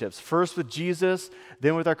relationships. First with Jesus,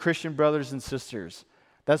 then with our Christian brothers and sisters.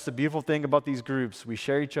 That's the beautiful thing about these groups. We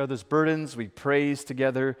share each other's burdens. We praise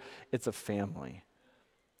together. It's a family.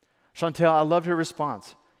 Chantel, I loved her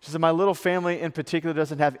response. She said, my little family in particular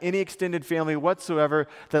doesn't have any extended family whatsoever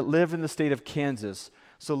that live in the state of Kansas.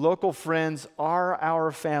 So local friends are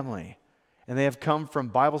our family, and they have come from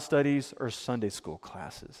Bible studies or Sunday school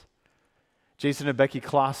classes. Jason and Becky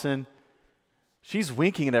Clausen, she's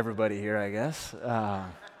winking at everybody here, I guess.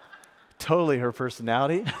 Totally her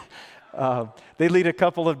personality. They lead a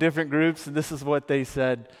couple of different groups, and this is what they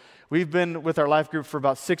said. We've been with our life group for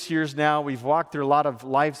about 6 years now. We've walked through a lot of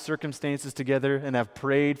life circumstances together and have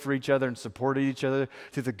prayed for each other and supported each other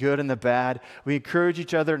through the good and the bad. We encourage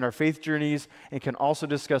each other in our faith journeys and can also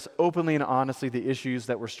discuss openly and honestly the issues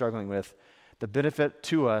that we're struggling with. The benefit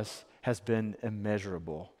to us has been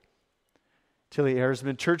immeasurable. Tilly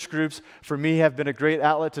Ayersman, church groups for me have been a great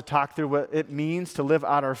outlet to talk through what it means to live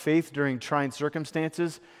out our faith during trying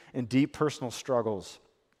circumstances and deep personal struggles.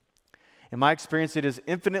 In my experience, it is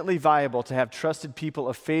infinitely valuable to have trusted people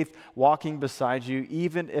of faith walking beside you,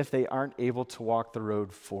 even if they aren't able to walk the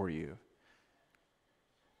road for you.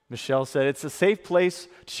 Michelle said, it's a safe place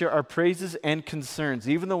to share our praises and concerns,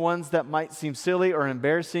 even the ones that might seem silly or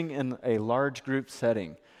embarrassing in a large group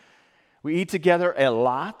setting. We eat together a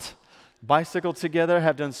lot, bicycle together,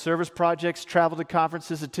 have done service projects, traveled to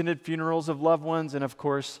conferences, attended funerals of loved ones, and of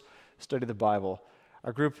course, studied the Bible.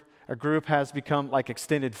 Our group has become like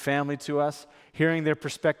extended family to us. Hearing their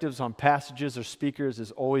perspectives on passages or speakers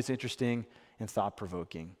is always interesting and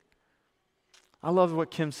thought-provoking. I love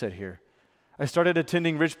what Kim said here. I started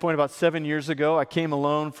attending Ridgepoint about 7 years ago. I came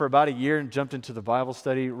alone for about a year and jumped into the Bible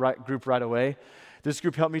study group right away. This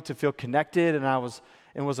group helped me to feel connected, and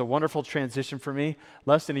it was a wonderful transition for me.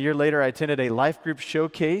 Less than a year later, I attended a life group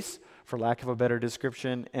showcase, for lack of a better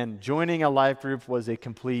description, and joining a life group was a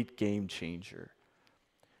complete game changer.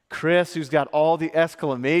 Chris, who's got all the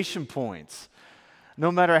exclamation points.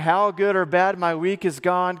 No matter how good or bad my week has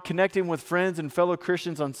gone, connecting with friends and fellow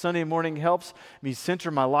Christians on Sunday morning helps me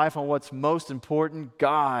center my life on what's most important,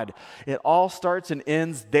 God. It all starts and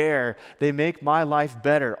ends there. They make my life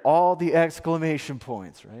better. All the exclamation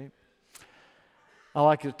points, right? I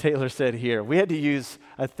like what Taylor said here. We had to use,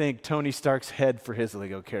 I think, Tony Stark's head for his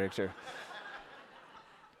Lego character.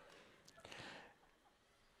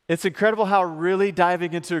 It's incredible how really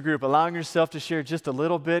diving into a group, allowing yourself to share just a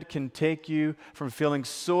little bit, can take you from feeling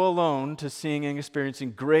so alone to seeing and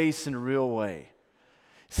experiencing grace in a real way.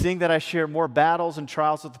 Seeing that I share more battles and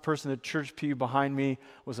trials with the person at church pew behind me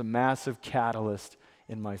was a massive catalyst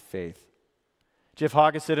in my faith. Jeff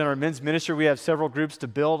Hawkins said in our men's ministry, we have several groups to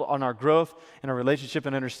build on our growth and our relationship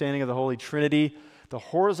and understanding of the Holy Trinity. The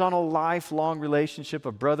horizontal, lifelong relationship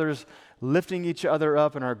of brothers lifting each other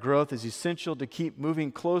up in our growth is essential to keep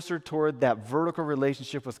moving closer toward that vertical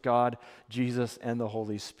relationship with God, Jesus, and the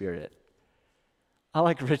Holy Spirit. I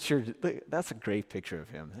like Richard. That's a great picture of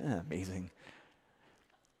him. Amazing.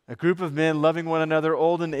 A group of men loving one another,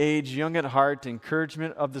 old in age, young at heart,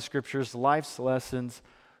 encouragement of the Scriptures, life's lessons,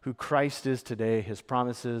 who Christ is today, his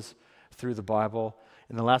promises through the Bible.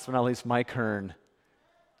 And then last but not least, Mike Hearn.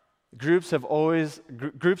 Groups have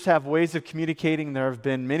ways of communicating. There have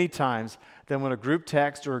been many times that when a group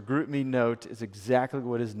text or a group me note is exactly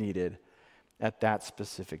what is needed at that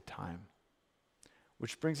specific time.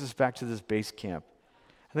 which brings us back to this base camp.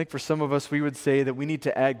 I think for some of us, we would say that we need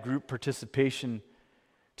to add group participation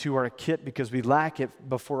to our kit because we lack it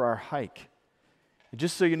before our hike. And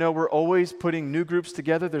just so you know, we're always putting new groups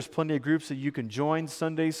together. There's plenty of groups that you can join,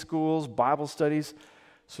 Sunday schools, Bible studies.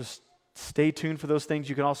 So stay tuned for those things.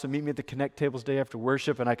 You can also meet me at the Connect tables day after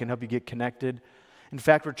worship, and I can help you get connected. In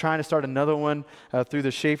fact, we're trying to start another one through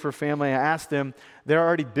the Schaefer family. I asked them, they're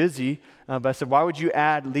already busy, but I said, why would you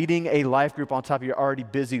add leading a life group on top of your already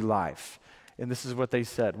busy life? And this is what they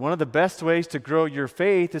said. One of the best ways to grow your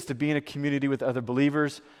faith is to be in a community with other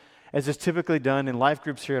believers, as is typically done in life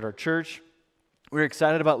groups here at our church. We're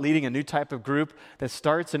excited about leading a new type of group that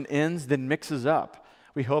starts and ends, then mixes up.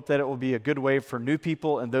 We hope that it will be a good way for new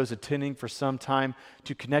people and those attending for some time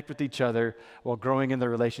to connect with each other while growing in their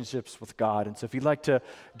relationships with God. And so if you'd like to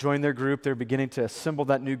join their group, they're beginning to assemble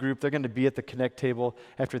that new group. They're going to be at the Connect table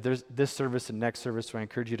after this service and next service, so I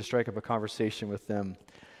encourage you to strike up a conversation with them.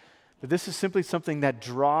 But this is simply something that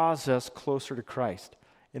draws us closer to Christ,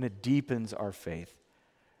 and it deepens our faith.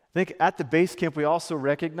 I think at the base camp, we also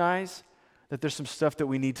recognize that there's some stuff that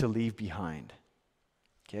we need to leave behind,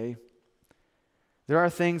 okay? There are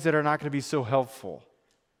things that are not going to be so helpful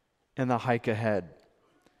in the hike ahead.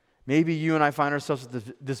 Maybe you and I find ourselves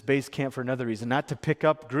at this base camp for another reason, not to pick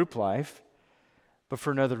up group life, but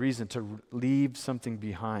for another reason, to leave something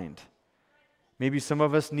behind. Maybe some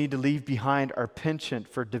of us need to leave behind our penchant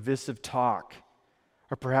for divisive talk,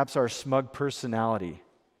 or perhaps our smug personality,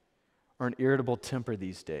 or an irritable temper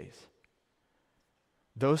these days.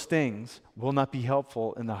 Those things will not be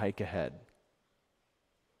helpful in the hike ahead.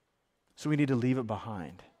 So we need to leave it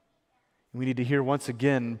behind. We need to hear once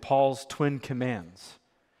again Paul's twin commands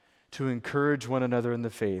to encourage one another in the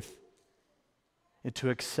faith and to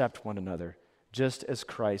accept one another, just as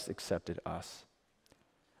Christ accepted us.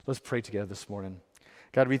 Let's pray together this morning.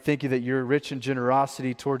 God, we thank you that you're rich in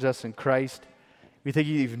generosity towards us in Christ. We thank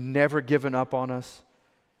you that you've never given up on us,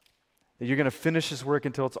 that you're going to finish this work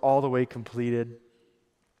until it's all the way completed.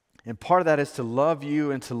 And part of that is to love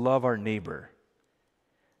you and to love our neighbor.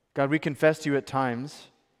 God, we confess to you at times,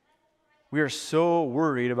 we are so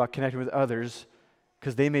worried about connecting with others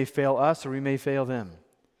because they may fail us or we may fail them.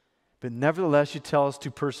 But nevertheless, you tell us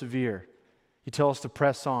to persevere. You tell us to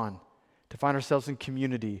press on, to find ourselves in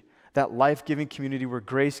community, that life-giving community where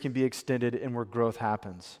grace can be extended and where growth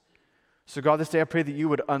happens. So God, this day I pray that you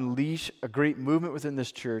would unleash a great movement within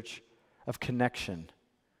this church of connection,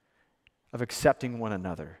 of accepting one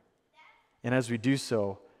another. And as we do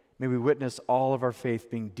so, may we witness all of our faith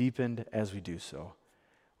being deepened as we do so.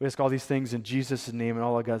 We ask all these things in Jesus' name, and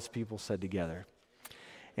all of God's people said together.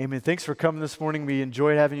 Amen. Thanks for coming this morning. We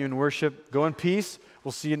enjoyed having you in worship. Go in peace.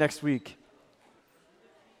 We'll see you next week.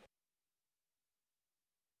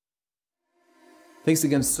 Thanks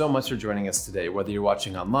again so much for joining us today, whether you're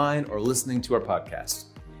watching online or listening to our podcast.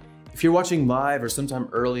 If you're watching live or sometime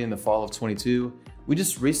early in the fall of 22, we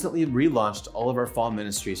just recently relaunched all of our fall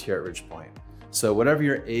ministries here at Ridgepoint. So whatever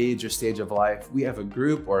your age or stage of life, we have a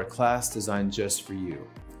group or a class designed just for you.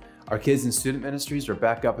 Our kids and student ministries are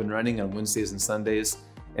back up and running on Wednesdays and Sundays,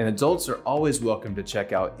 and adults are always welcome to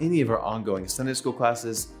check out any of our ongoing Sunday school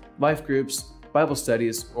classes, life groups, Bible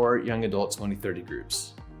studies, or young adult 2030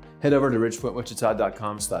 groups. Head over to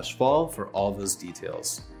ridgepointwichita.com/fall for all those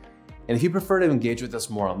details. And if you prefer to engage with us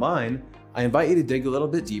more online, I invite you to dig a little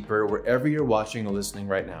bit deeper wherever you're watching or listening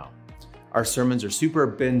right now. Our sermons are super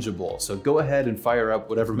bingeable, so go ahead and fire up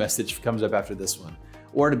whatever message comes up after this one.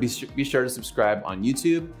 Or to be sure to subscribe on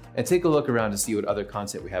YouTube and take a look around to see what other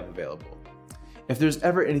content we have available. If there's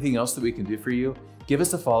ever anything else that we can do for you, give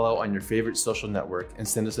us a follow on your favorite social network and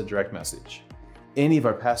send us a direct message. Any of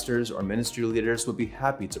our pastors or ministry leaders would be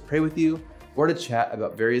happy to pray with you or to chat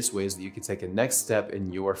about various ways that you can take a next step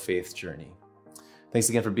in your faith journey. Thanks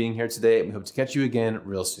again for being here today, and we hope to catch you again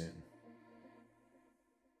real soon.